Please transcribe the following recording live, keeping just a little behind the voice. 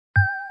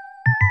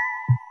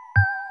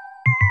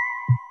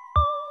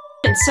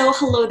Good. So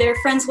hello there,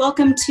 friends.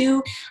 Welcome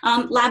to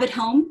Lab at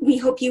Home. We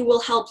hope you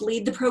will help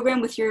lead the program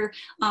with your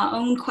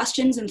own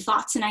questions and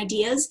thoughts and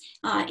ideas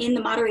in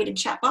the moderated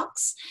chat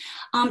box.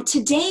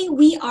 Today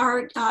we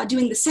are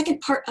doing the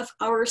second part of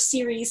our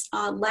series,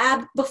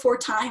 Lab Before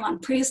Time, on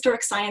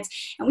prehistoric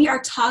science, and we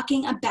are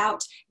talking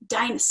about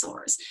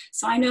dinosaurs.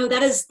 So I know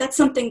that's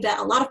something that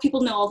a lot of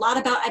people know a lot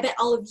about. I bet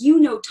all of you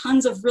know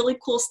tons of really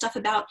cool stuff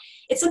about.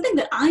 It's something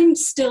that I'm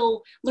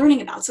still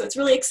learning about, so it's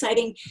really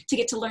exciting to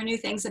get to learn new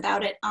things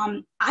about it.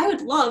 I would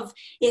love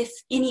if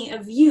any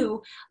of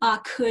you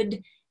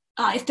could,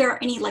 if there are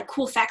any like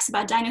cool facts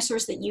about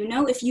dinosaurs that you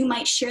know, if you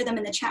might share them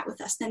in the chat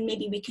with us, then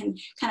maybe we can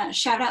kind of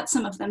shout out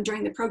some of them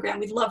during the program.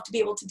 We'd love to be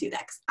able to do that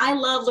because I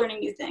love learning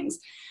new things.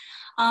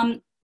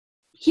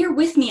 Here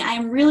with me, I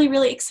am really,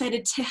 really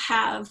excited to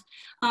have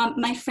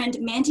my friend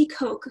Mandy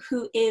Koch,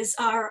 who is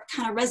our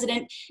kind of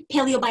resident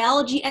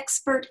paleobiology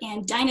expert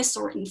and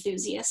dinosaur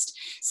enthusiast.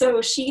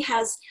 So she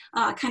has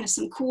kind of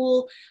some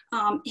cool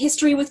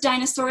history with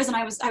dinosaurs, and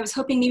I was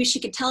hoping maybe she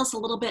could tell us a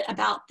little bit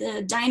about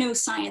the dino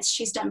science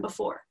she's done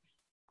before.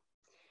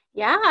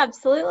 Yeah,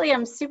 absolutely.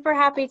 I'm super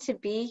happy to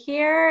be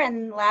here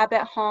in Lab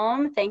at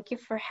Home. Thank you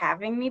for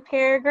having me,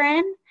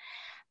 Peregrine.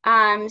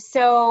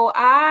 So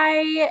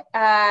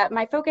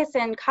my focus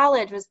in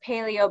college was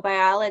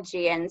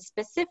paleobiology, and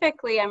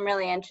specifically I'm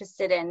really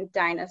interested in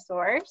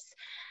dinosaurs.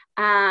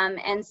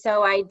 And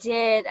so I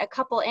did a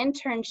couple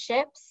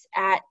internships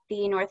at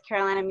the North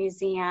Carolina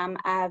Museum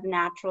of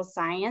Natural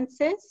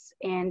Sciences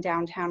in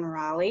downtown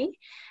Raleigh.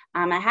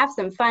 I have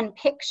some fun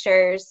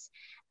pictures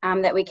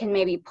that we can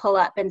maybe pull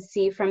up and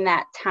see from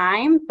that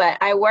time, but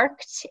I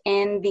worked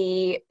in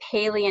the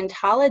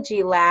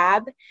paleontology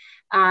lab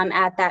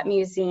at that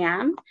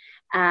museum.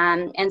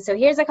 And so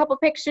here's a couple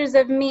pictures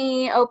of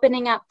me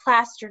opening up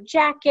plaster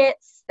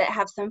jackets that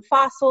have some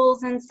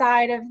fossils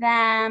inside of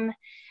them,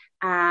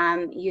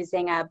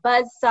 using a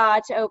buzz saw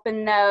to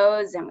open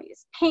those, and we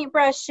use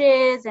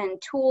paintbrushes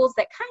and tools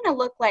that kind of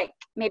look like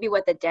maybe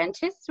what the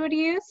dentist would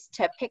use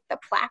to pick the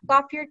plaque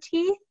off your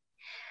teeth.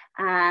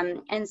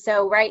 And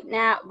so right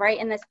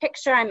in this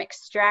picture, I'm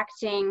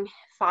extracting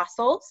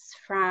fossils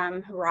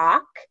from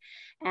rock.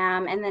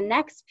 And the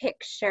next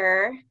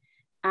picture,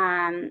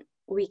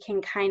 we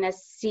can kind of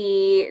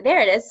see,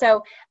 there it is.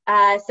 So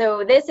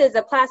this is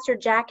a plaster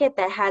jacket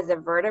that has a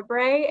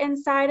vertebrae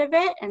inside of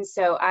it. And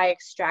so I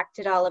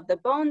extracted all of the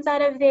bones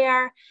out of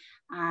there.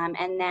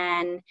 And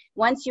then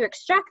once you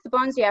extract the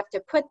bones, you have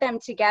to put them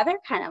together,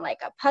 kind of like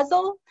a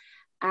puzzle.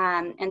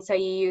 And so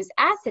you use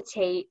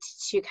acetate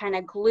to kind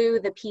of glue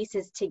the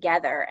pieces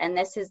together. And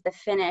this is the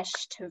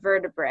finished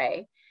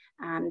vertebrae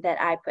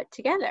that I put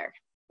together.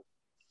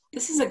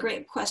 This is a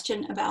great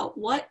question about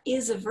what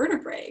is a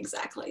vertebrae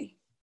exactly?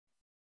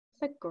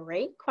 That's a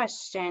great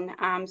question.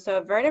 So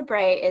a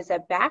vertebrae is a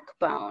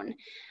backbone.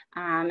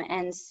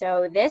 And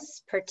so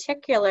this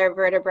particular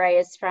vertebrae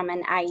is from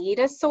an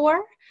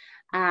Dinosaur,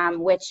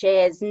 which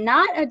is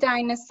not a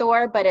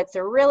dinosaur, but it's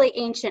a really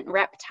ancient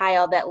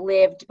reptile that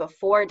lived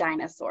before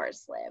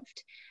dinosaurs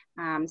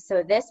lived.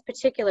 So this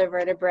particular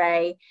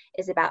vertebrae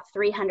is about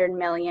 300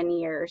 million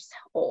years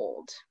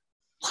old.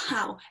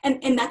 Wow,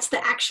 and that's the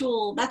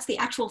actual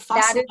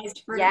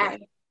fossilized vertebrae. Yeah,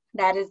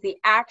 that is the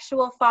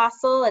actual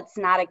fossil. It's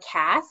not a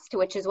cast,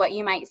 which is what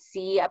you might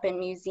see up in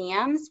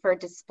museums for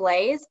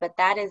displays, but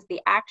that is the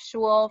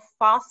actual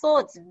fossil.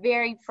 It's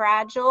very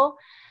fragile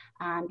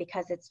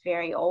because it's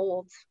very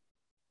old.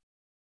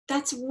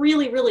 That's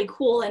really, really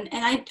cool. And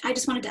I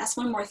just wanted to ask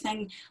one more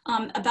thing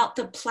about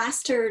the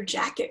plaster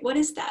jacket. What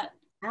is that?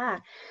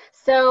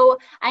 So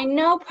I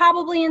know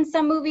probably in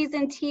some movies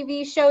and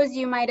TV shows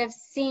you might have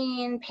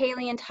seen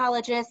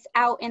paleontologists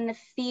out in the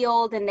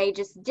field and they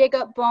just dig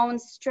up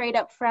bones straight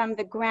up from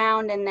the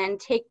ground and then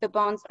take the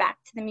bones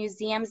back to the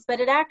museums. But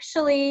they're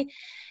actually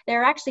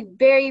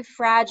very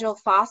fragile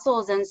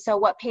fossils. And so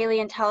what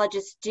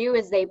paleontologists do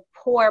is they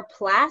pour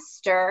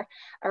plaster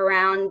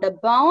around the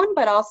bone,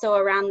 but also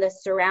around the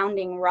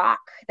surrounding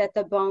rock that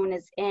the bone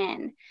is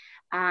in.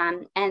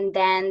 And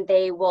then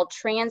they will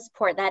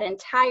transport that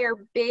entire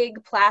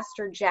big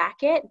plaster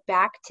jacket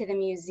back to the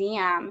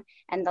museum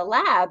and the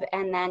lab,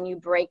 and then you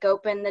break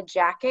open the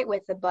jacket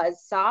with a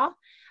buzz saw,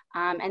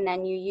 and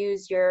then you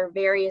use your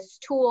various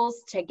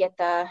tools to get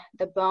the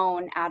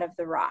bone out of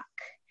the rock.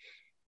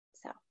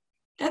 So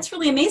that's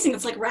really amazing.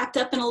 It's like wrapped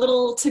up in a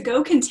little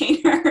to-go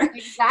container.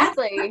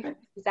 Exactly.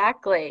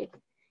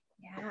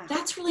 Yeah.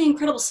 That's really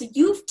incredible. So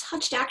you've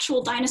touched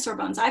actual dinosaur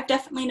bones. I've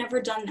definitely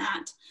never done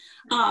that.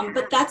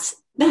 But that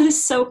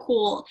is so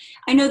cool.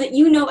 I know that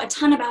you know a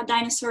ton about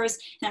dinosaurs,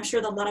 and I'm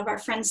sure that a lot of our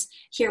friends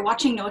here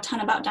watching know a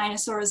ton about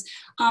dinosaurs.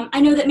 I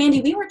know that,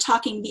 Mandy, we were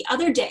talking the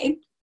other day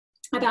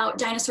about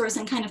dinosaurs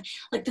and kind of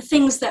like the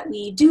things that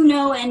we do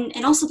know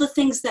and also the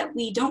things that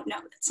we don't know,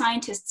 that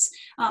scientists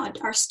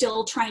are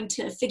still trying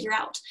to figure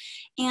out.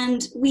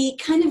 And we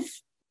kind of,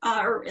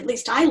 or at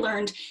least I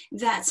learned,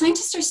 that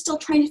scientists are still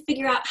trying to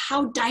figure out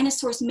how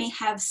dinosaurs may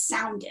have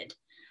sounded.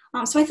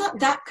 So I thought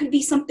that could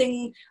be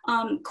something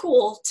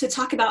cool to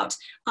talk about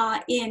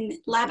in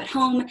Lab at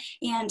Home.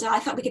 And I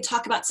thought we could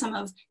talk about some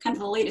of kind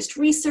of the latest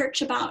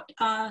research about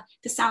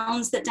the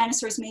sounds that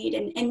dinosaurs made,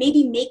 and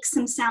maybe make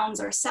some sounds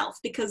ourselves,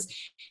 because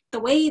the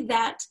way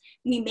that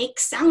we make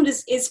sound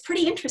is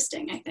pretty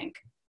interesting, I think.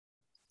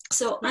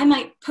 So I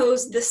might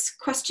pose this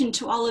question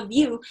to all of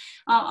you,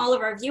 all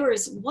of our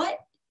viewers. What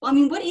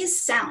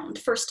is sound,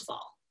 first of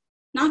all?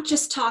 Not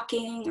just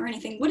talking or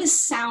anything. What is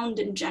sound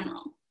in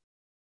general?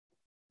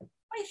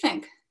 What do you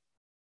think?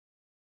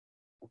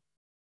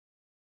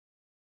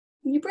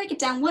 When you break it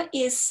down, what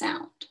is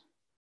sound?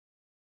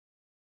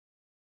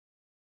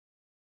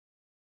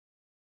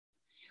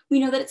 We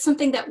know that it's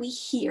something that we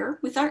hear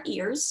with our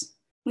ears.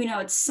 We know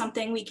it's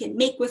something we can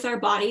make with our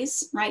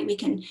bodies, right? We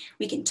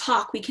can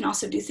talk. We can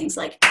also do things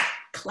like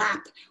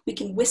clap. We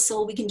can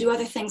whistle. We can do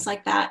other things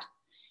like that.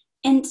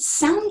 And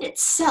sound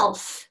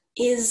itself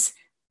is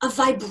a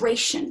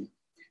vibration.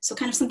 So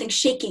kind of something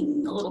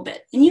shaking a little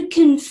bit. And you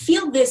can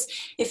feel this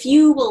if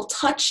you will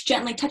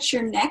gently touch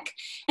your neck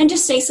and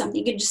just say something.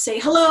 You can just say,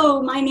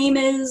 hello, my name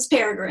is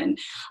Peregrine.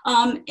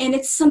 And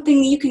it's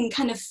something that you can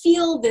kind of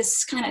feel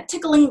this kind of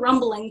tickling,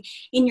 rumbling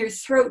in your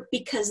throat,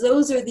 because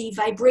those are the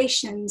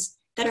vibrations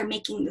that are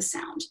making the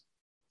sound.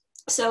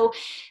 So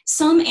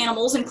some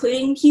animals,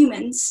 including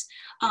humans,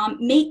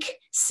 make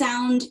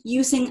sound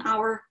using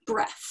our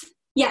breath.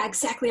 Yeah,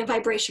 exactly, a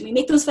vibration. We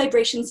make those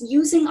vibrations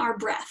using our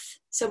breath.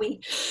 So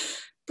we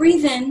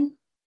breathe in,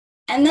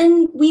 and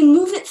then we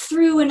move it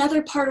through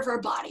another part of our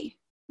body,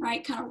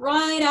 right? Kind of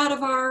right out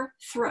of our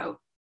throat.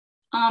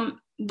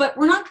 But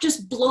we're not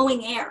just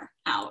blowing air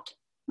out,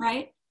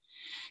 right?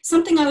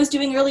 Something I was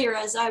doing earlier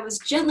as I was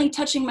gently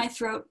touching my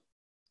throat,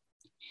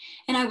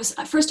 and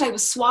at first I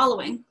was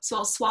swallowing, so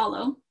I'll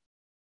swallow.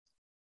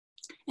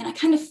 And I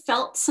kind of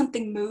felt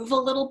something move a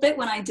little bit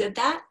when I did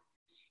that.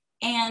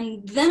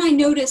 And then I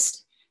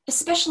noticed,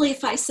 especially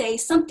if I say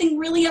something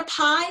really up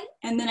high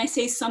and then I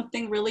say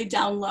something really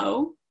down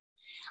low,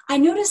 I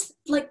noticed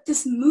like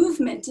this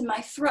movement in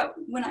my throat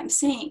when I'm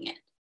saying it.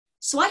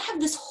 So I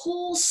have this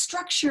whole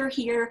structure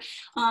here,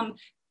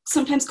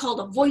 sometimes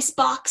called a voice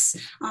box.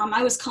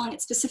 I was calling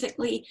it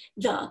specifically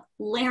the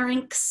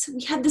larynx.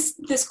 We have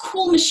this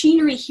cool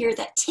machinery here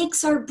that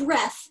takes our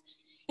breath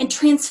and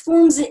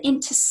transforms it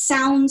into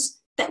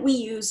sounds that we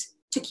use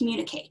to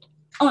communicate.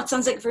 Oh, it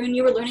sounds like, Varun,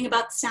 you were learning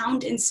about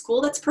sound in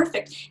school. That's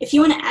perfect. If you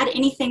want to add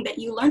anything that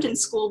you learned in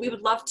school, we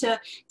would love to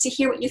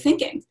hear what you're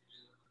thinking.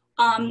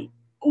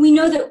 We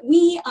know that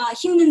we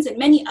humans and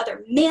many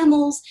other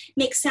mammals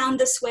make sound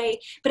this way,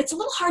 but it's a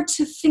little hard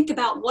to think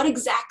about what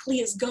exactly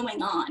is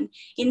going on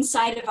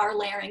inside of our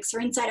larynx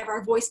or inside of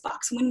our voice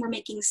box when we're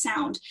making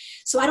sound.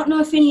 So I don't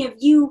know if any of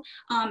you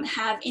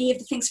have any of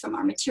the things from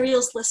our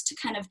materials list to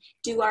kind of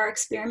do our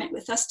experiment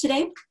with us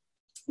today.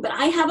 But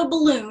I have a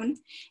balloon,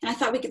 and I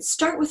thought we could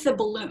start with the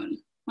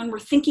balloon when we're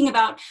thinking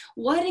about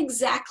what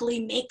exactly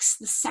makes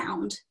the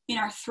sound in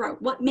our throat,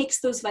 what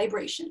makes those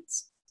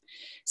vibrations.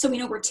 So we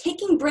know we're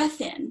taking breath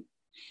in.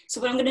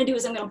 So what I'm going to do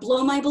is I'm going to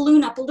blow my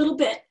balloon up a little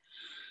bit.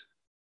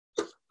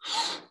 So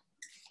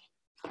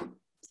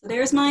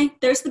there's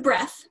the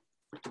breath.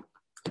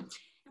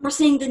 We're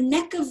saying the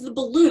neck of the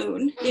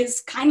balloon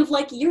is kind of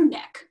like your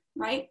neck,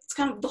 right? It's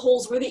kind of the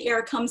holes where the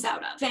air comes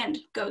out of and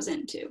goes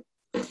into.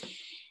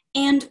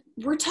 And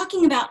we're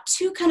talking about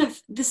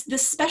this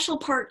special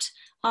part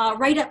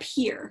right up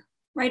here,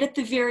 right at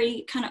the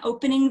very kind of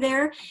opening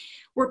there.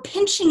 We're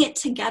pinching it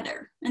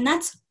together, and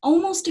that's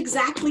almost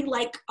exactly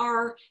like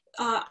our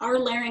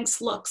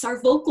larynx looks,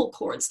 our vocal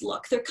cords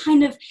look. They're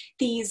kind of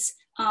these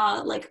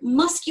like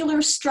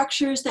muscular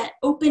structures that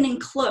open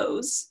and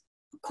close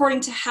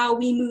according to how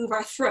we move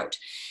our throat.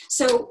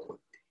 So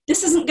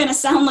this isn't going to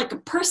sound like a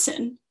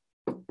person,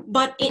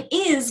 but it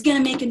is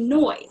going to make a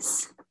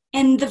noise.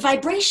 And the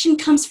vibration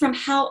comes from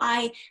how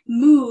I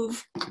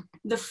move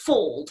the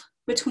fold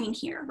between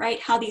here, right?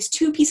 How these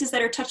two pieces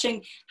that are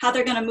touching, how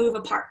they're gonna move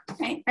apart,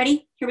 right?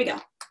 Ready? Here we go.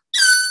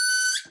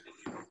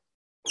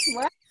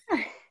 What?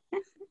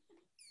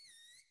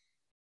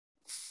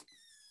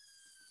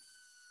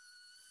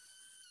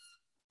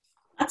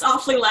 That's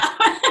awfully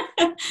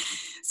loud.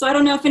 So I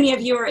don't know if any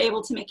of you are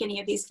able to make any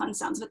of these fun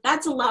sounds, but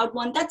that's a loud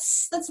one.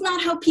 That's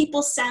not how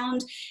people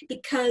sound,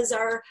 because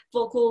our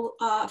vocal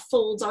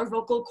folds, our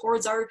vocal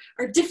cords are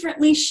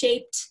differently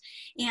shaped,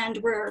 and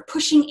we're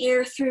pushing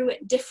air through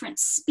at different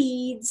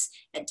speeds,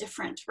 at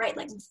different, right,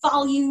 like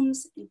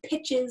volumes and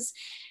pitches.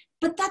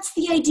 But that's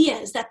the idea,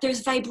 is that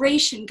there's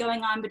vibration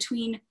going on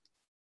between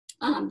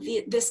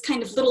this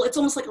kind of little, it's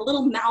almost like a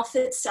little mouth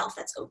itself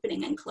that's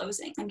opening and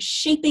closing. I'm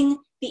shaping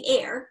the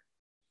air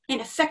and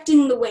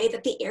affecting the way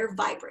that the air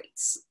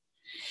vibrates.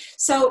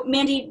 So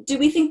Mandy, do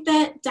we think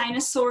that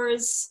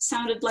dinosaurs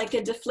sounded like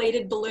a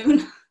deflated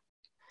balloon?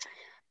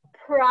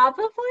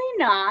 Probably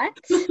not.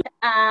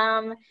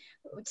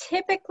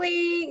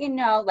 Typically,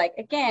 like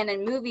again,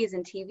 in movies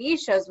and TV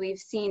shows, we've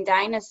seen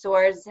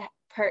dinosaurs,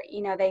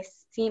 they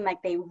seem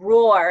like they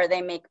roar,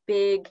 they make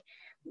big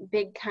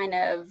big kind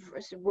of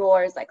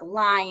roars like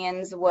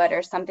lions would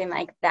or something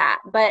like that.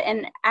 But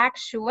in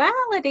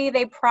actuality,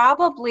 they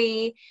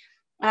probably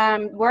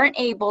weren't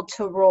able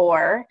to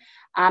roar,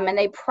 and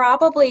they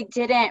probably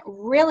didn't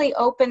really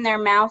open their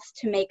mouths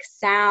to make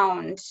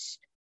sound,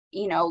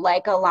 you know,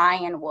 like a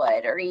lion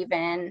would, or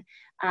even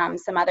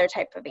some other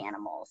type of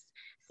animals.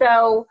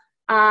 So,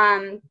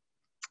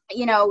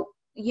 you know,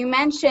 you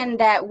mentioned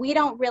that we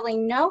don't really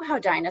know how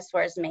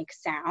dinosaurs make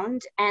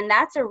sound, and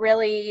that's a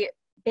really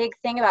big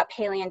thing about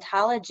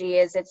paleontology,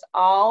 is it's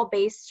all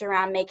based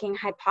around making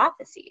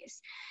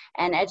hypotheses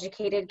and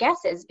educated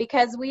guesses,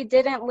 because we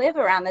didn't live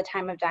around the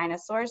time of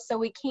dinosaurs, so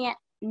we can't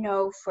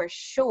know for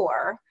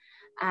sure.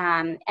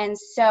 And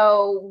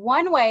so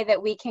one way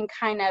that we can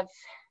kind of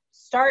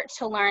start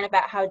to learn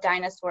about how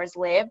dinosaurs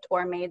lived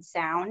or made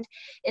sound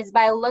is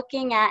by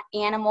looking at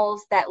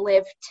animals that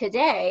live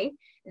today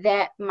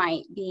that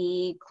might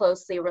be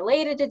closely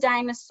related to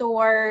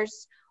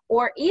dinosaurs,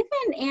 or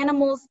even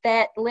animals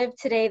that live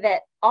today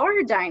that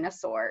are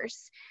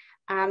dinosaurs.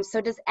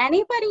 So does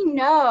anybody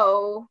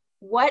know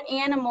what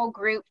animal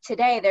group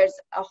today? There's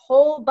a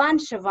whole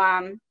bunch of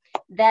them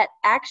that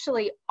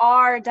actually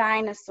are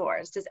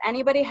dinosaurs. Does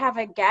anybody have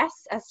a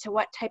guess as to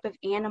what type of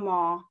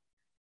animal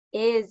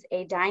is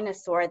a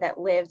dinosaur that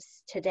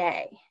lives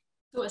today?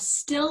 So a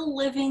still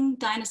living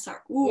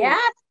dinosaur. Ooh. Yeah,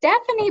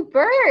 Stephanie,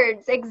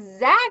 birds,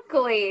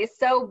 exactly.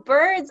 So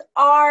birds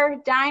are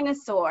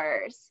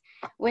dinosaurs,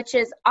 which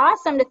is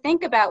awesome to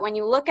think about. When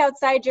you look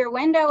outside your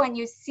window and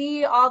you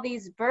see all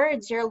these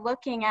birds, you're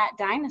looking at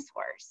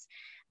dinosaurs.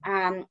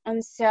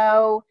 And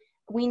so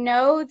we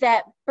know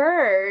that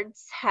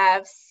birds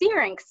have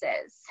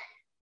syrinxes,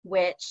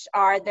 which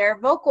are their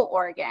vocal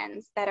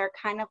organs that are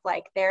kind of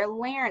like their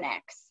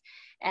larynx.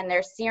 And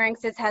their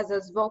syrinxes has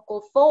those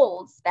vocal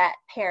folds that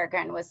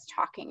Peregrine was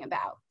talking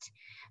about.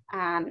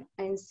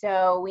 And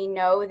so we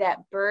know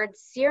that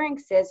birds'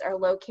 syrinxes are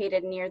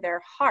located near their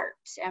heart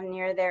and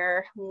near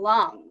their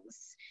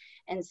lungs.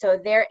 And so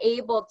they're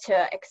able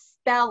to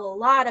expel a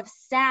lot of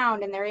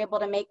sound, and they're able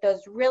to make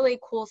those really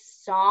cool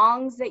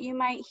songs that you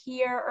might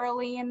hear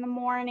early in the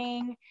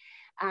morning.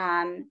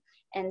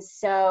 And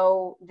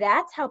so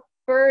that's how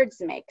birds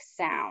make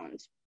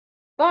sound.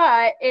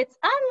 But it's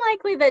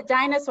unlikely that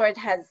dinosaurs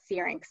had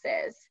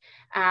syrinxes.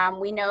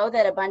 We know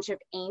that a bunch of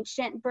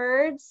ancient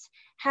birds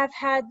have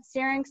had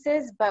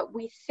syrinxes, but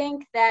we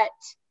think that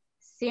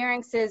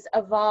syrinxes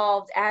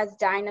evolved as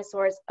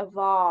dinosaurs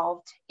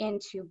evolved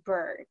into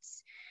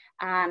birds.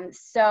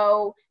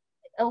 So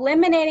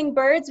eliminating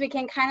birds, we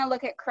can kind of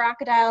look at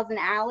crocodiles and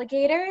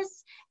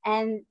alligators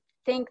and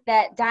think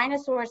that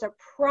dinosaurs are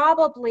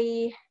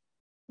probably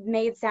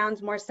made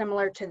sounds more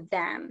similar to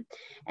them,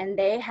 and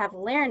they have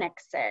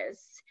larynxes.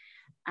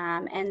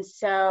 And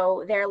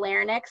so their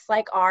larynx,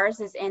 like ours,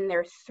 is in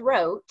their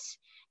throat,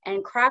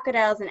 and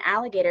crocodiles and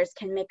alligators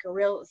can make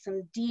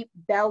some deep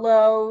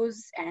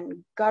bellows and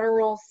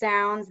guttural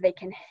sounds. They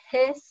can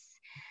hiss.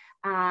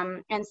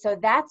 And so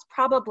that's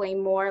probably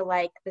more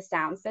like the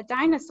sounds that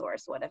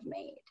dinosaurs would have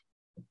made.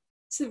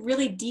 So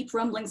really deep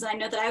rumblings. And I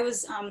know that I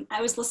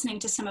was listening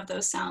to some of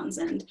those sounds,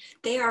 and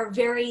they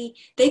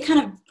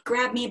kind of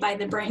grab me by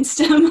the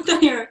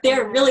brainstem. they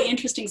are really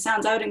interesting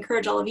sounds. I would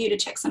encourage all of you to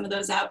check some of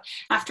those out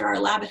after our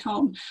lab at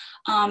home.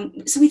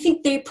 So we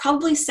think they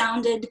probably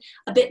sounded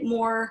a bit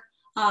more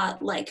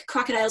like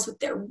crocodiles with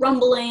their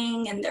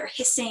rumbling and their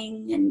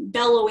hissing, and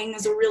bellowing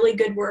is a really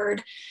good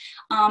word.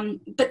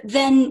 But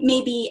then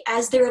maybe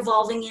as they're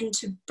evolving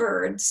into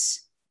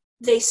birds,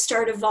 they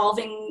start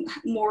evolving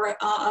more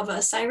of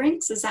a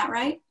syrinx. Is that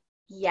right?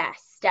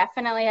 Yes,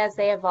 definitely. As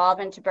they evolve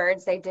into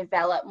birds, they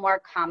develop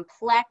more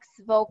complex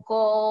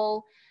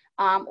vocal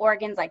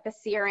organs like the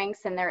syrinx,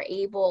 and they're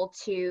able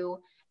to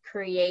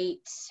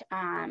create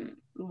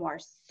more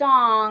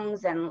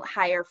songs and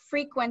higher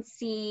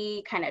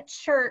frequency kind of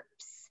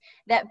chirps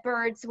that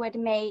birds would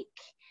make.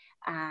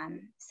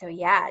 So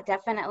yeah,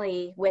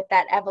 definitely with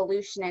that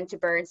evolution into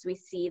birds, we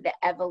see the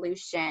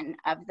evolution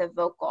of the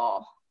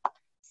vocal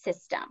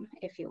system,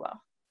 if you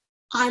will.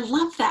 I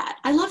love that.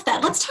 I love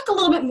that. Let's talk a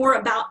little bit more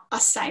about a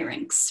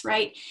syrinx,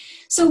 right?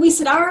 So we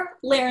said our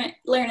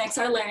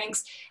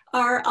larynx,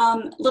 our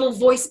little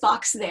voice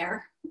box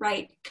there,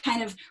 right?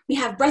 Kind of, we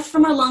have breath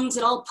from our lungs,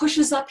 it all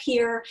pushes up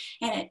here,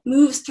 and it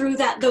moves through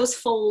those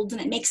folds,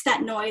 and it makes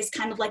that noise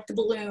kind of like the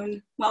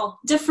balloon. Well,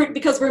 different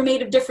because we're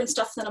made of different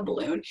stuff than a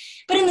balloon,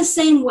 but in the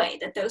same way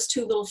that those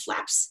two little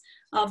flaps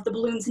of the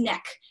balloon's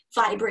neck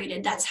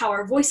vibrated, that's how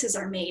our voices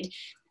are made.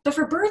 But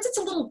for birds, it's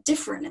a little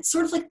different. It's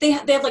sort of like they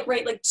have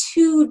like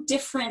two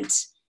different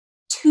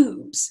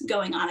tubes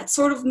going on. It's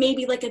sort of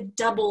maybe like a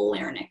double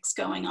larynx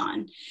going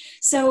on.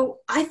 So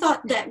I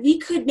thought that we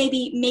could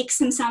maybe make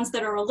some sounds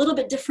that are a little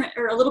bit different,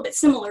 or a little bit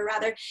similar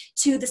rather,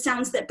 to the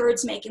sounds that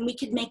birds make, and we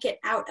could make it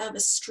out of a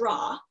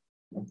straw,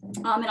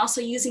 and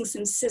also using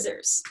some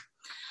scissors.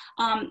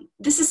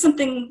 This is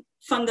something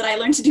fun that I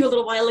learned to do a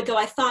little while ago.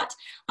 I thought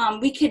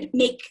we could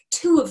make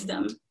two of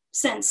them,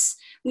 since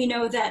we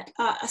know that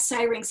a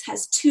syrinx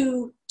has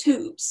two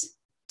tubes.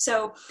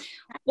 So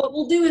what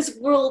we'll do is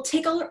we'll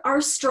take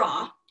our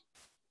straw,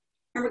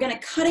 and we're gonna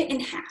cut it in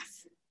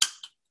half.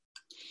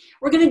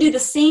 We're gonna do the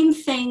same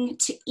thing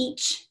to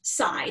each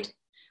side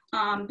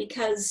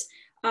because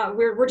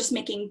we're just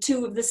making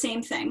two of the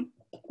same thing,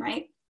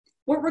 right?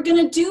 What we're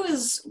gonna do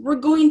is we're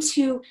going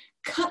to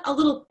cut a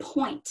little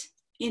point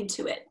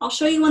into it. I'll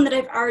show you one that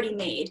I've already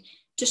made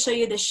to show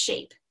you the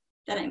shape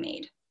that I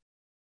made.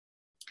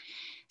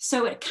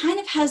 So it kind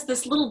of has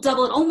this little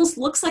double, it almost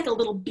looks like a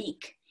little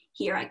beak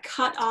here. I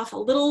cut off a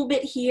little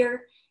bit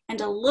here and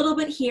a little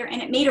bit here,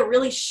 and it made a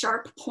really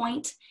sharp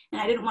point,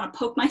 and I didn't want to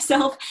poke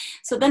myself.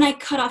 So then I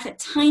cut off a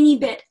tiny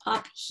bit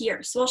up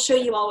here. So I'll show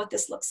you all what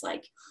this looks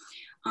like.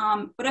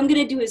 What I'm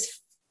gonna do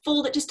is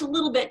fold it just a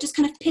little bit, just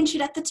kind of pinch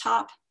it at the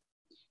top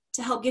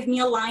to help give me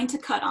a line to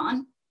cut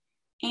on.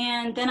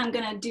 And then I'm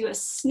gonna do a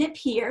snip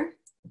here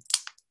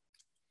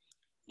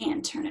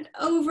and turn it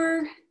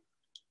over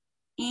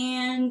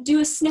and do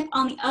a snip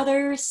on the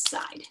other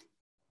side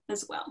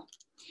as well.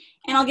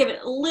 And I'll give it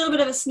a little bit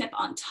of a snip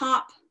on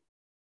top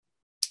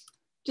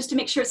just to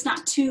make sure it's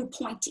not too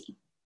pointy.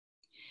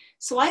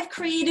 So I've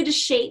created a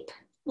shape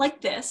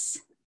like this,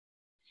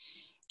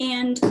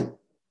 and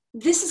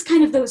this is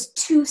kind of those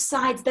two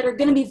sides that are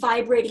gonna be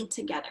vibrating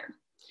together.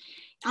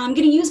 I'm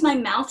gonna use my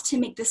mouth to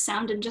make this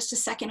sound in just a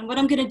second, and what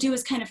I'm gonna do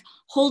is kind of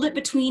hold it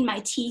between my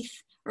teeth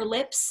or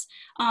lips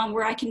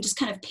where I can just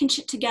kind of pinch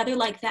it together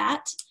like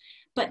that,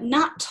 but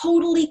not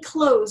totally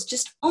closed,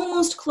 just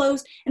almost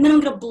closed, and then I'm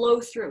gonna blow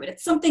through it.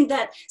 It's something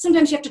that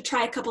sometimes you have to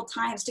try a couple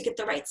times to get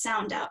the right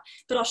sound out,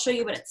 but I'll show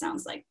you what it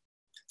sounds like.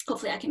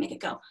 Hopefully I can make it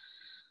go.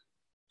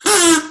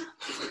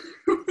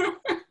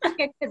 Like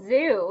a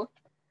kazoo.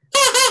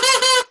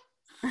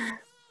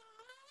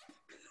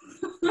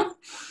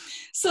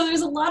 So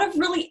there's a lot of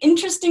really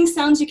interesting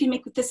sounds you can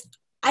make with this.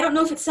 I don't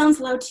know if it sounds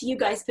loud to you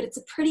guys, but it's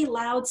a pretty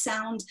loud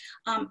sound.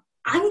 I'm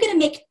gonna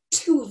make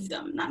two of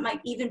them. That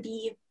might even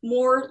be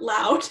more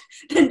loud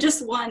than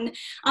just one.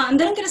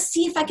 Then I'm gonna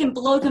see if I can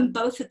blow them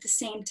both at the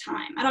same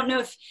time. I don't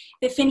know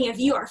if any of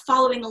you are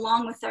following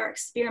along with our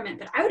experiment,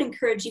 but I would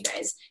encourage you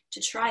guys to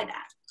try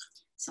that.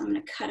 So I'm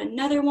gonna cut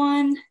another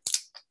one.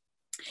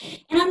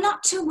 And I'm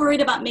not too worried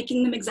about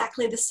making them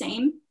exactly the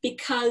same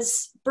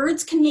because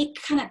birds can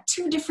make kind of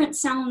two different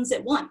sounds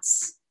at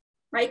once,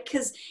 right?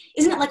 Because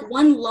isn't it like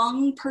one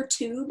lung per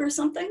tube or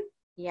something?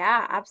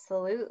 Yeah,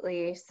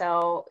 absolutely.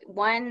 So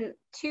one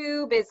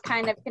tube is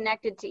kind of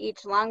connected to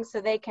each lung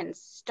so they can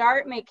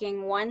start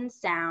making one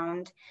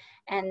sound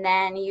and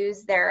then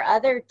use their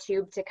other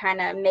tube to kind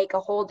of make a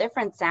whole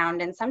different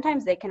sound. And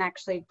sometimes they can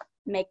actually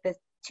make the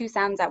two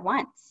sounds at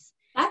once.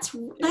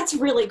 That's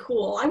really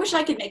cool. I wish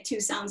I could make two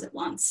sounds at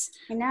once.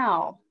 I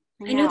know.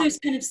 I know there's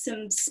kind of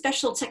some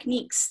special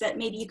techniques that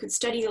maybe you could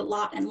study a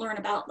lot and learn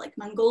about, like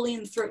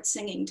Mongolian throat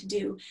singing to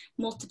do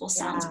multiple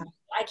sounds. Yeah.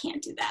 I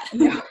can't do that.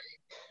 No.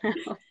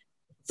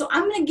 So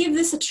I'm going to give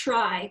this a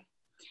try.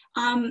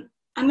 I'm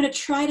going to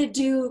try to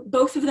do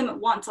both of them at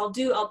once.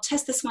 I'll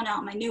test this one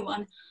out, my new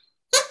one.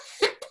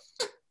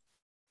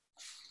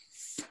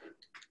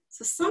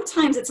 So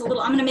sometimes it's a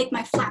little, I'm going to make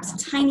my flaps a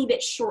tiny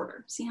bit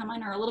shorter. See how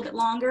mine are a little bit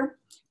longer?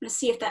 I'm going to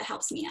see if that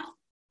helps me out.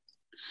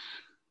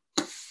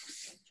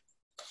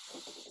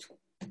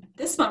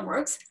 This one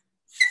works.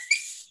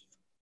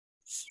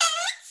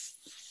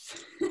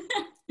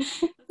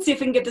 Let's see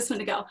if we can get this one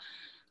to go.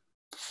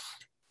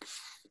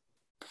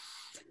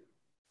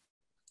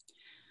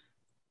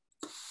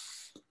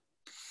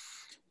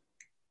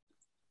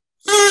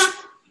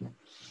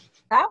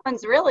 That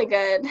one's really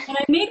good. And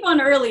I made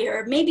one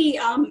earlier. Maybe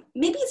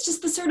it's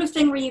just the sort of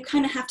thing where you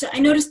kind of have to, I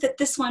noticed that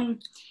this one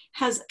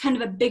has kind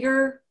of a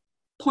bigger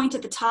point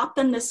at the top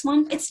than this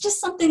one. It's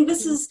just something,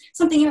 this is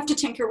something you have to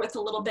tinker with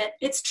a little bit.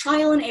 It's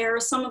trial and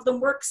error. Some of them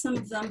work, some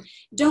of them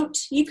don't.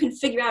 You can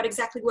figure out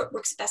exactly what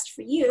works best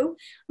for you.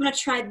 I'm gonna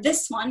try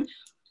this one.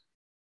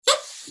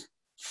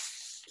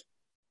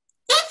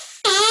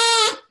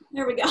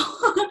 There we go.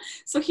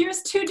 So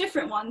here's two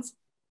different ones.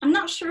 I'm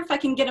not sure if I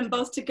can get them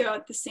both to go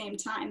at the same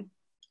time,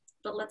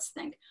 but let's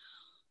think.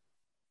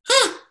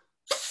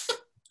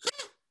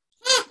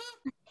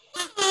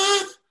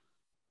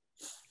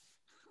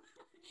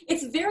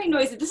 It's very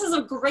noisy. This is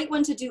a great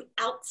one to do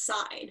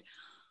outside.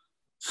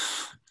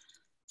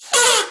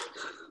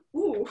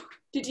 Ooh,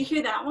 did you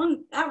hear that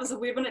one? That was a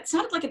weird one. It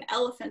sounded like an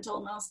elephant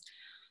almost.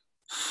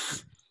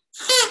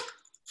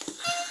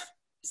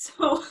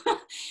 So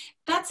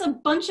that's a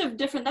bunch of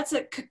different, that's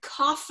a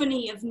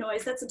cacophony of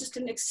noise. That's just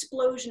an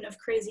explosion of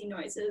crazy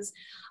noises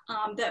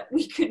that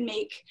we could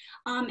make.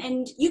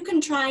 And you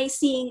can try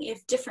seeing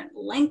if different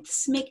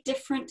lengths make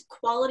different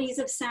qualities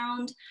of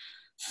sound.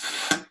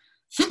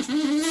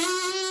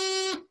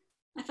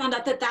 I found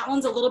out that that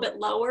one's a little bit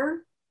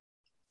lower.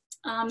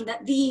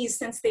 That these,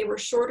 since they were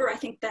shorter, I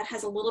think that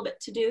has a little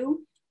bit to do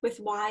with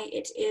why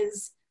it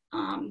is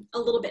a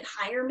little bit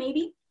higher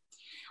maybe.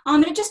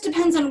 And it just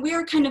depends on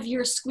where kind of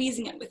you're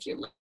squeezing it with your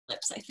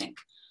lips, I think.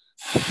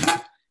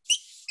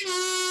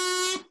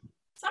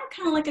 Sound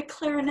kind of like a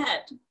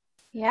clarinet.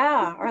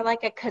 Yeah, or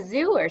like a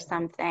kazoo or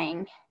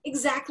something.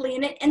 Exactly,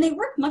 and they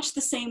work much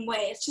the same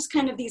way. It's just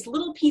kind of these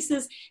little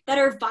pieces that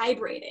are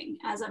vibrating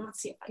as I'm,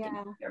 let's see if I can,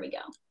 Yeah. there we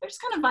go. They're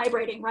just kind of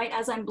vibrating, right,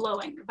 as I'm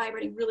blowing. They're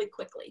vibrating really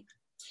quickly.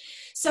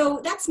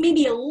 So that's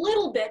maybe a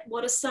little bit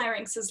what a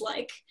syrinx is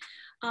like.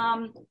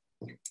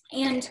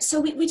 And so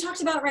we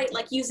talked about, right,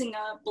 like using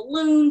a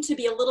balloon to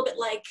be a little bit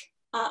like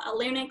a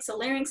larynx,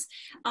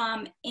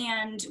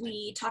 and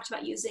we talked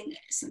about using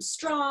some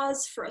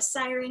straws for a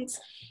syrinx.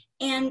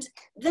 And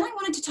then I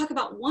wanted to talk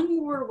about one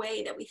more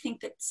way that we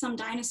think that some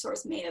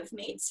dinosaurs may have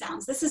made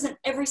sounds. This isn't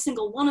every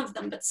single one of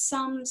them, but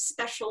some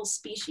special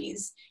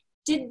species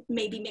did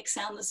maybe make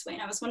sound this way.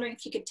 And I was wondering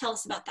if you could tell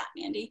us about that,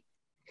 Mandy.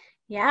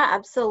 Yeah,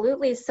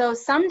 absolutely. So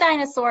some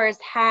dinosaurs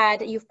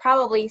had, you've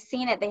probably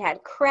seen it, they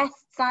had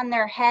crests on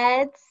their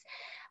heads.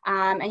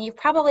 And you've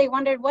probably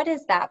wondered, what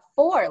is that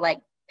for? Like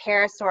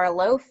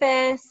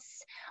Parasaurolophus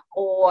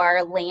or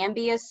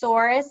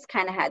Lambeosaurus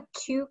kind of had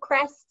two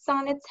crests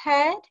on its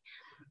head.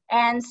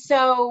 And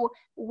so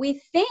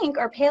we think,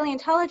 or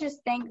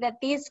paleontologists think, that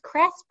these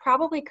crests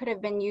probably could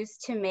have been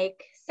used to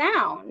make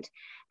sound.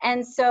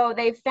 And so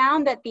they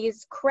found that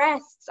these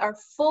crests are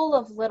full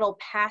of little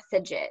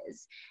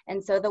passages.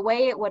 And so the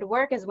way it would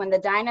work is when the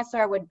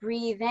dinosaur would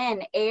breathe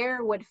in,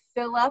 air would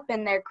fill up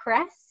in their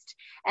crest.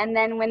 And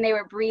then when they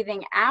were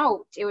breathing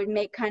out, it would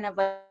make kind of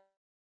a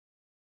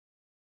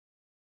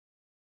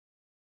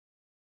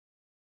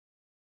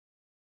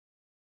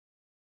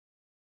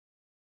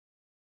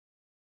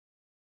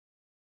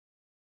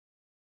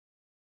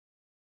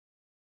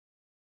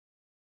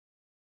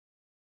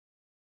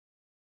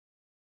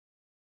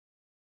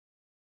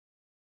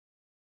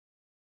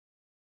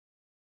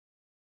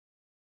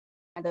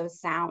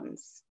those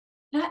sounds.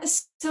 That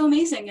is so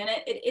amazing. And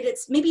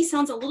it's maybe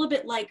sounds a little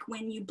bit like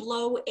when you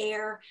blow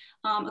air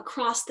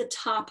across the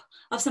top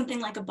of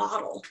something like a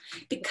bottle,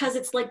 because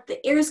it's like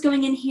the air is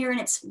going in here and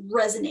it's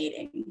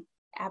resonating.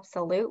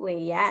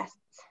 Absolutely, yes.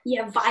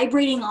 Yeah,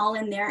 vibrating all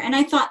in there. And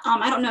I thought,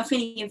 I don't know if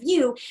any of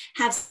you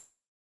have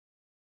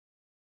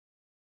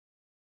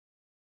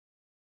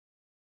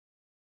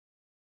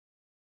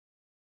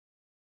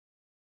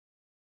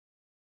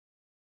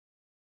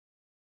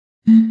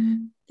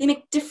they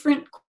make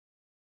different.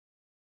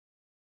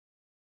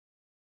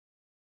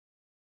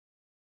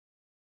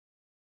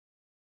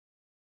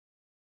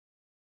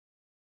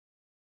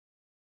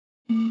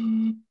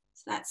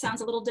 So that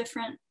sounds a little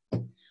different.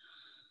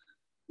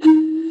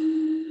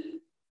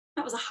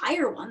 That was a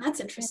higher one. That's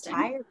interesting.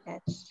 It's higher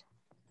pitched.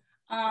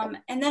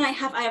 And then I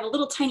have a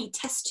little tiny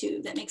test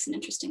tube that makes an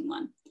interesting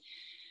one.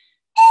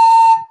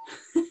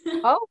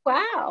 Oh,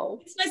 wow.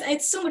 It's nice.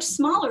 It's so much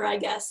smaller, I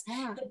guess.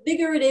 Yeah. The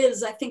bigger it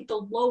is, I think the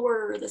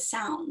lower the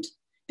sound,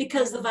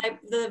 because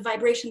the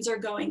vibrations are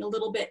going a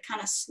little bit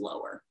kind of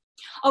slower.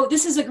 Oh,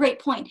 this is a great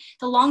point.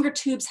 The longer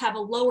tubes have a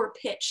lower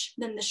pitch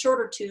than the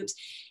shorter tubes.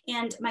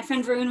 And my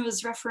friend Varuna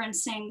was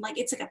referencing, like,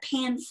 it's like a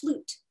pan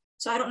flute.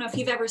 So I don't know if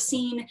you've ever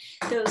seen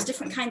those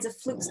different kinds of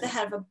flutes that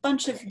have a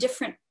bunch of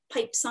different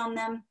pipes on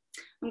them.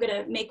 I'm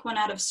gonna make one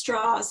out of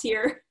straws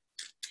here.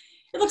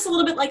 It looks a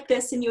little bit like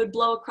this, and you would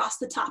blow across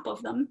the top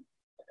of them.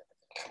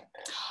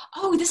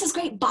 Oh, this is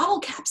great. Bottle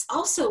caps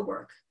also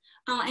work.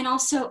 And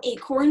also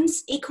acorn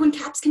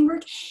caps can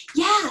work.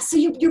 Yeah, so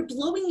you're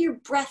blowing your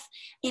breath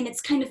and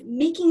it's kind of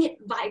making it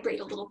vibrate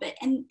a little bit.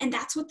 And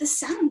that's what the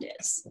sound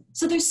is.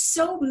 So there's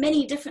so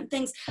many different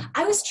things.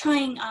 I was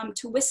trying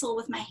to whistle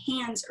with my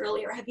hands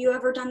earlier. Have you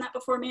ever done that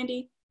before,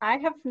 Mandy? I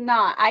have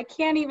not. I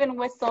can't even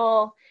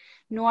whistle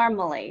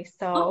normally.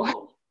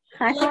 So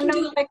I don't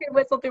know if I could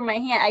whistle through my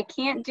hand. I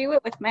can't do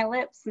it with my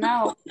lips.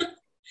 No.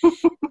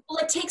 Well,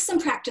 it takes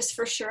some practice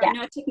for sure. Yeah. I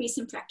know it took me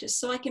some practice.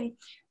 So I can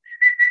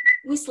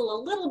whistle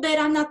a little bit.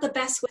 I'm not the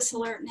best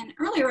whistler. And then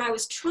earlier I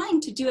was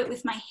trying to do it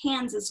with my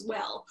hands as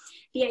well.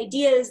 The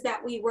idea is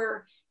that we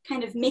were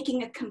kind of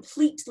making a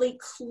completely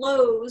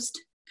closed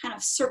kind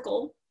of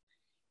circle.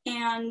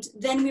 And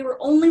then we were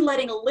only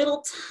letting a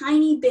little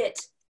tiny bit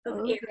of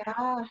air.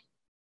 Yeah.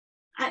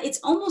 It's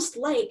almost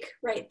like,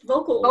 right,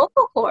 vocal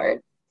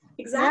cords.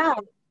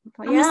 Exactly. Yeah.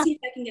 I'm gonna see if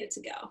I can get it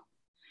to go.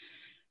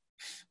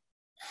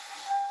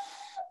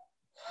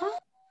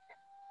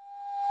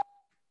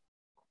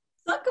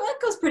 So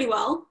that goes pretty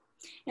well.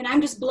 And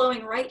I'm just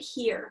blowing right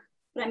here,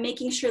 but I'm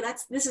making sure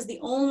this is the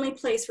only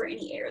place where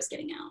any air is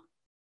getting out.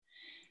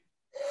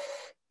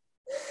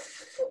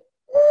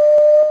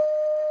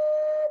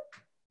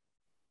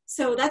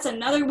 So that's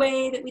another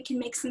way that we can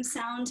make some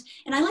sound.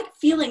 And I like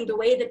feeling the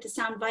way that the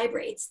sound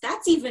vibrates.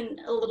 That's even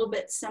a little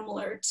bit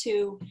similar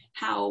to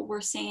how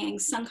we're saying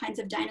some kinds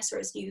of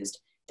dinosaurs used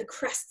the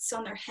crests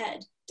on their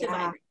head to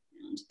vibrate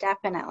sound.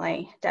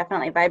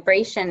 Definitely.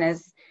 Vibration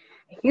is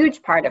a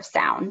huge part of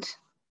sound.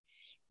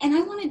 And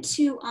I wanted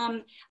to,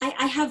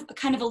 I have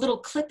kind of a little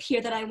clip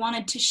here that I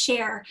wanted to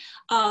share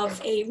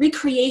of a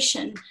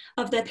recreation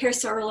of the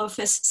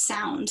Parasaurolophus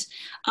sound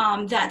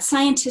that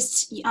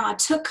scientists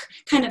took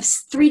kind of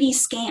 3D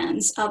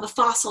scans of a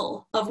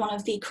fossil of one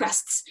of the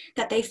crests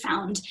that they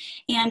found.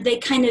 And they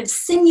kind of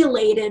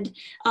simulated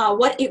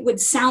what it would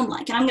sound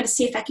like. And I'm going to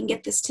see if I can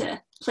get this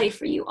to play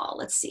for you all.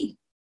 Let's see.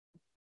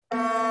 That's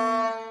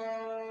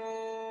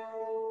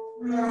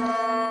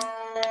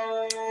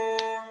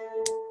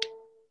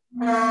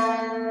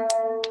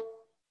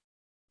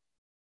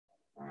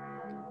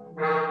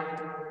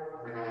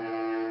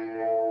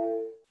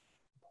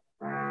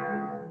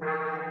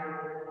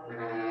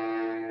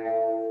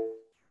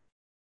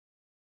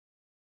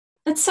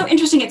so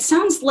interesting. It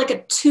sounds like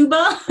a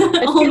tuba Tuba.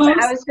 I almost.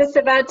 was just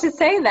about to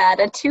say that,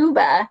 a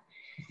tuba.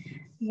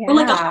 Or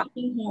like a Yeah.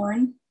 honking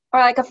horn. Or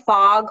like a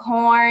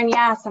foghorn.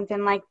 Yeah,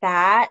 something like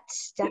that.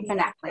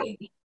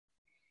 Exactly.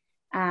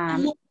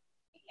 Definitely.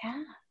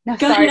 Yeah. No,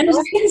 Go ahead. sorry. I was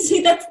just going to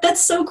say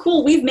that's so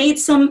cool. We've made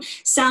some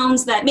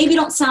sounds that maybe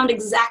don't sound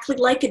exactly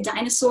like a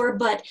dinosaur,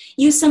 but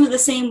use some of the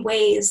same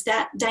ways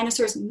that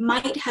dinosaurs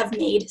might have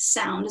made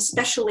sound,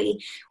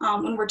 especially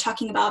when we're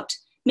talking about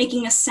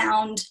making a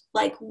sound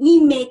like we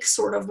make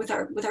sort of with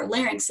our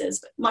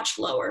larynxes, but much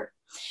lower.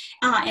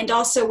 And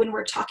also when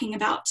we're talking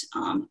about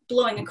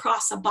blowing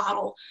across a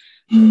bottle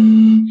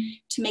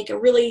to make a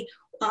really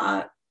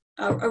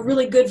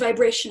good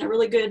vibration, a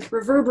really good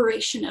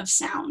reverberation of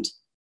sound.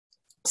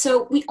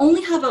 So we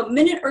only have a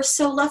minute or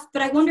so left,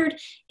 but I wondered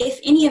if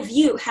any of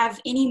you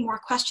have any more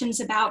questions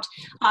about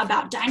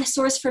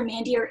dinosaurs for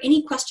Mandy, or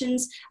any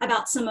questions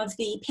about some of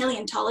the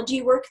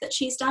paleontology work that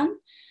she's done.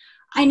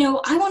 I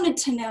know I wanted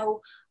to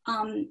know,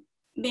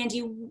 Mandy,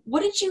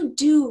 what did you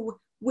do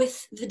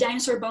with the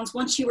dinosaur bones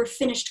once you were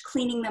finished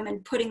cleaning them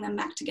and putting them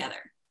back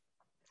together?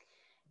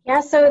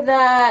 Yeah, so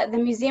the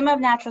Museum of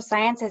Natural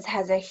Sciences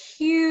has a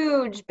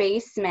huge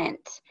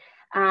basement,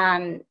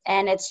 and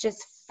it's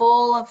just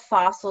full of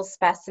fossil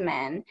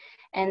specimen.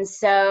 And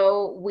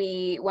so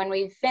when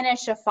we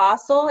finish a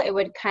fossil, it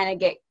would kind of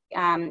get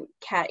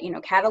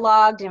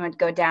cataloged and would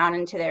go down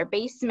into their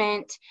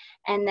basement.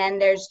 And then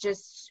there's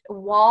just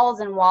walls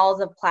and walls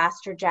of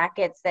plaster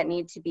jackets that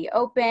need to be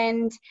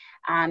opened.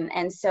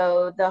 And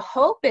so the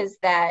hope is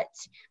that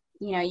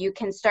you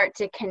can start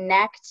to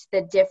connect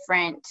the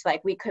different,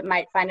 like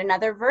might find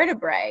another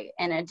vertebrae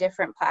in a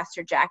different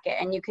plaster jacket,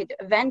 and you could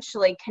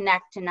eventually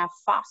connect enough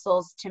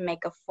fossils to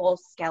make a full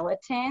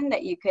skeleton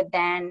that you could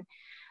then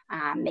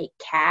make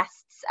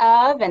casts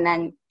of and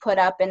then put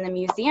up in the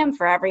museum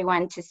for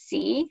everyone to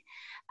see.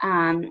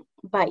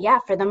 But yeah,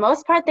 for the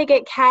most part, they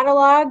get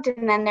cataloged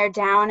and then they're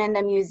down in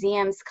the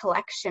museum's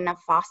collection of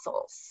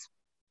fossils.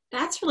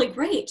 That's really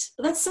great.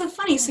 That's so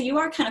funny. So you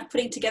are kind of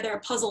putting together a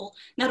puzzle,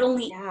 not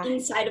only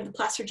inside of the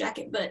plaster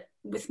jacket, but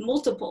with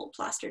multiple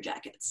plaster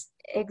jackets.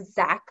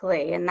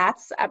 Exactly. And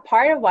that's a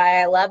part of why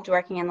I loved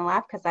working in the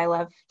lab, because I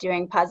love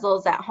doing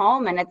puzzles at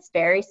home, and it's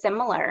very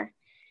similar.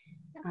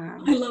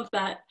 I love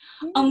that.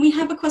 We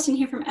have a question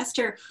here from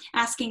Esther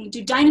asking,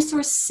 do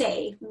dinosaurs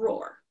say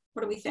roar?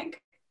 What do we think?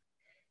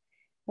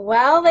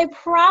 Well, they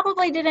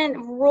probably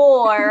didn't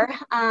roar,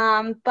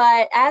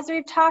 but as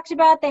we've talked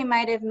about, they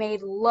might have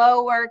made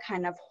lower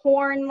kind of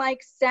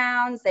horn-like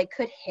sounds. They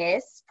could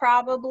hiss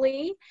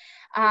probably.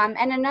 And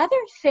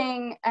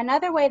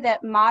another way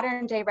that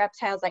modern day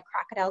reptiles like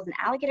crocodiles and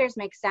alligators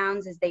make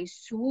sounds is they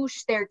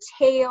swoosh their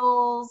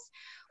tails,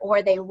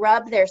 or they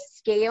rub their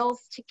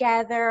scales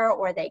together,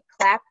 or they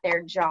clap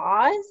their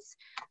jaws.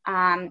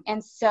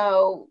 And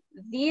so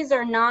these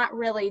are not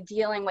really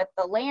dealing with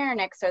the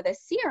larynx or the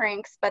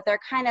syrinx, but they're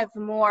kind of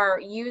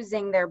more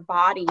using their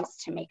bodies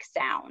to make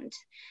sound.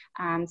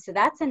 So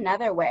that's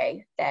another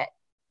way that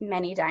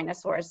many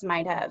dinosaurs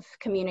might have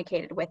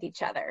communicated with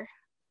each other.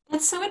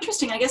 That's so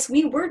interesting. I guess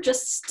we were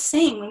just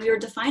saying when we were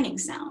defining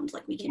sound,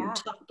 like we can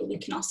talk, but we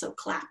can also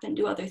clap and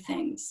do other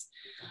things.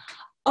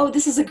 Oh,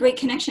 this is a great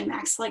connection,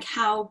 Max, like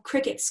how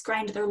crickets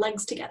grind their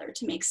legs together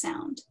to make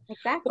sound.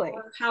 Exactly.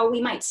 Or how we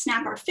might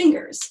snap our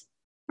fingers,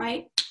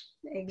 right?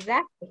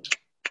 Exactly.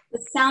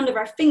 The sound of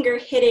our finger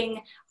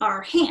hitting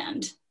our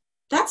hand.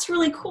 That's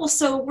really cool.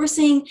 So we're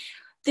saying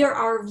there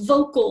are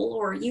vocal,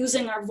 or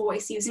using our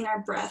voice, using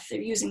our breath, or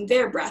using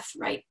their breath,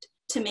 right,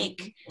 to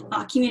make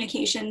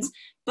communications,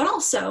 but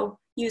also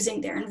using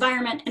their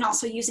environment and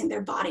also using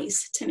their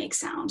bodies to make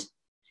sound.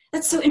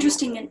 That's so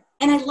interesting.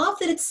 And I love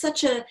that it's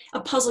such a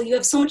puzzle. You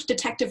have so much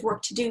detective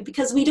work to do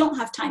because we don't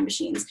have time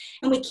machines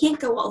and we can't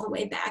go all the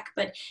way back.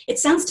 But it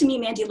sounds to me,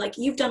 Mandy, like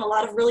you've done a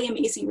lot of really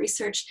amazing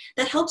research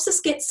that helps us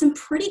get some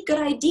pretty good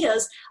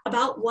ideas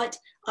about what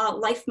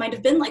life might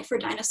have been like for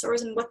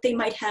dinosaurs and what they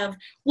might have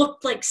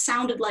looked like,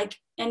 sounded like,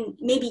 and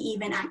maybe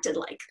even acted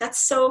like.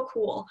 That's so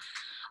cool.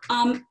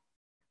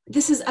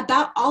 This is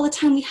about all the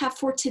time we have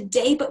for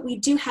today, but we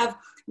do have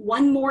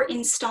one more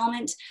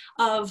installment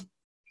of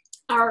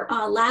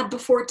our Lab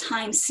Before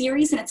Time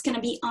series, and it's going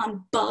to be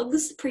on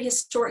bugs,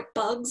 prehistoric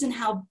bugs, and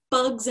how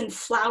bugs and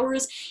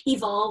flowers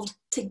evolved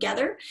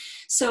together.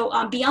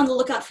 So be on the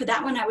lookout for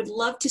that one. I would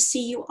love to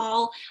see you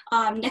all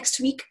next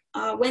week,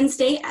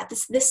 Wednesday at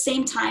this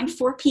same time,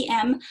 4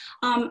 p.m.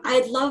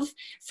 I'd love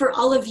for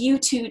all of you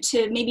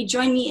to maybe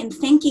join me in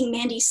thanking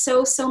Mandy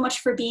so much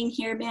for being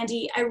here.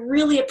 Mandy, I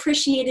really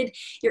appreciated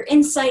your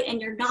insight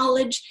and your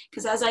knowledge,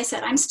 because as I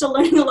said, I'm still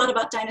learning a lot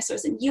about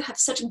dinosaurs, and you have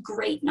such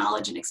great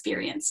knowledge and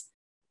experience.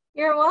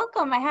 You're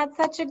welcome. I had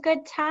such a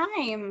good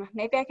time.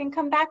 Maybe I can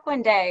come back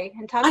one day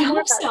and talk more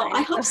about dinosaurs.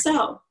 I hope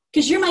so.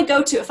 because you're my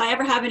go-to if I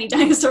ever have any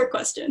dinosaur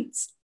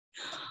questions.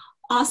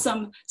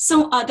 Awesome.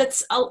 So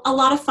that's a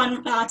lot of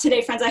fun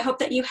today, friends. I hope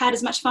that you had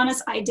as much fun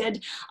as I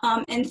did.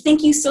 And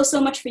thank you so,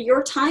 so much for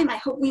your time. I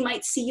hope we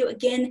might see you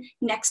again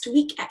next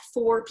week at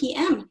 4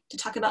 p.m. to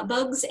talk about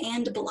bugs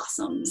and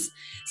blossoms.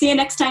 See you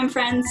next time,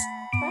 friends.